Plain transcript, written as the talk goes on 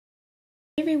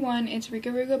Hey everyone, it's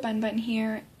Ricorugobunbun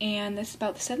here, and this is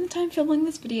about the 7th time filming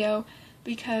this video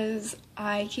because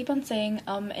I keep on saying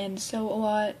and so a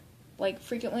lot, like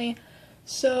frequently,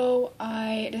 so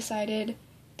I decided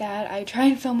that I'd try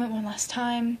and film it one last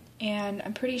time, and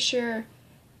I'm pretty sure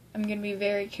I'm going to be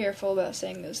very careful about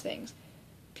saying those things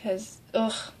because,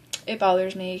 it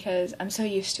bothers me because I'm so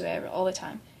used to it all the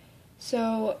time.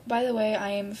 So, by the way, I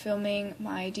am filming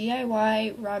my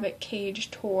DIY rabbit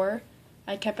cage tour.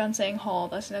 I kept on saying haul,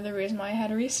 that's another reason why I had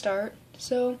to restart.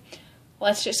 So,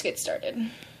 let's just get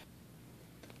started.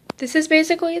 This is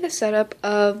basically the setup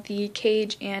of the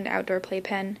cage and outdoor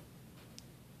playpen.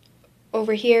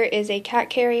 Over here is a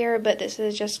cat carrier, but this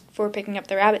is just for picking up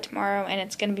the rabbit tomorrow, and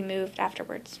it's going to be moved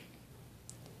afterwards.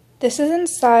 This is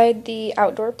inside the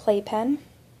outdoor playpen.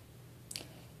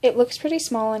 It looks pretty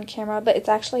small on camera, but it's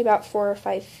actually about 4 or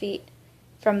 5 feet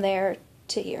from there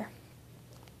to here.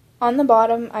 On the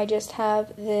bottom, I just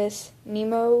have this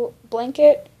Nemo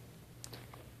blanket,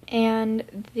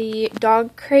 and the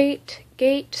dog crate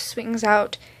gate swings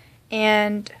out,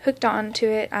 and hooked onto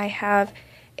it I have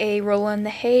a Roll-in the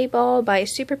Hay ball by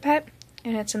Super Pet,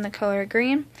 and it's in the color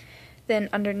green. Then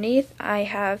underneath, I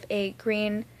have a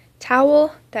green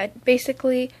towel that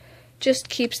basically just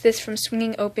keeps this from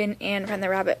swinging open and prevent the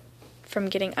rabbit from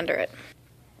getting under it.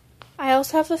 I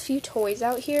also have a few toys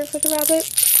out here for the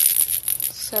rabbit.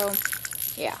 So,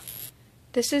 yeah.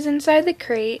 This is inside the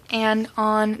crate, and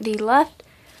on the left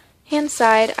hand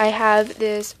side I have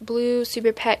this blue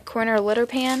Super Pet corner litter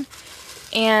pan,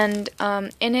 and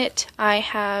in it I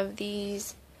have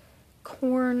these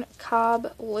corn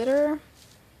cob litter.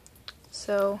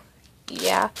 So,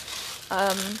 yeah.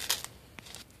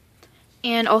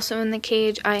 And also in the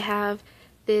cage I have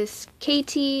this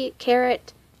KT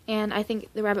carrot, and I think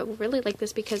the rabbit will really like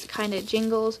this because it kind of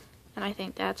jingles, and I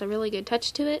think that's a really good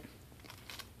touch to it.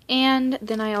 And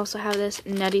then I also have this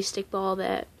nutty stick ball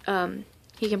that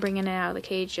he can bring in and out of the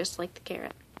cage just like the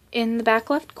carrot. In the back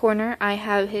left corner I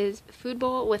have his food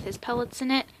bowl with his pellets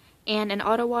in it and an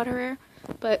auto waterer,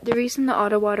 but the reason the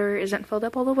auto waterer isn't filled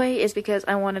up all the way is because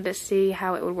I wanted to see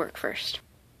how it would work first.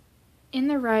 In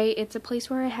the right, it's a place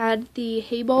where I had the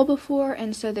hay ball before,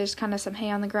 and so there's kind of some hay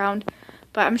on the ground,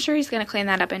 but I'm sure he's going to clean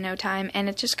that up in no time, and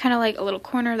it's just kind of like a little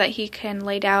corner that he can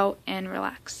lay down and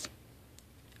relax.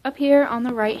 Up here on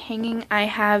the right hanging, I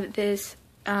have this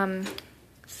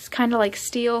kind of like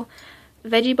steel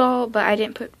veggie ball, but I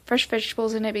didn't put fresh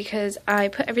vegetables in it because I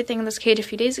put everything in this cage a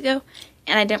few days ago,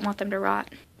 and I didn't want them to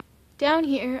rot. Down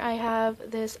here, I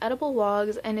have this edible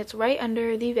logs, and it's right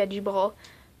under the veggie ball.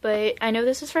 But I know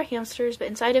this is for hamsters, but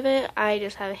inside of it, I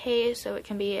just have hay, so it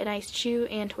can be a nice chew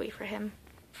and toy for him.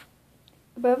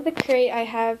 Above the crate, I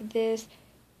have this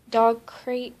dog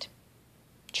crate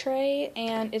tray,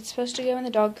 and it's supposed to go in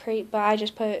the dog crate, but I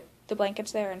just put the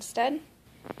blankets there instead.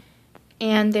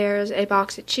 And there's a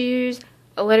box of chews,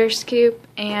 a litter scoop,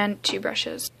 and 2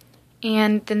 brushes.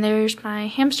 And then there's my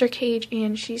hamster cage,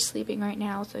 and she's sleeping right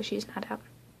now, so she's not up.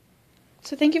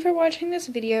 So thank you for watching this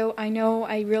video. I know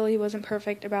I really wasn't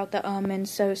perfect about the and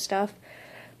so stuff,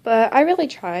 but I really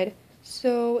tried.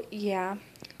 So yeah,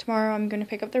 tomorrow I'm going to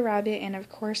pick up the rabbit, and of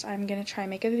course I'm going to try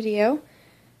and make a video.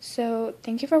 So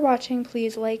thank you for watching.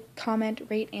 Please like, comment,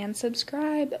 rate, and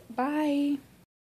subscribe. Bye!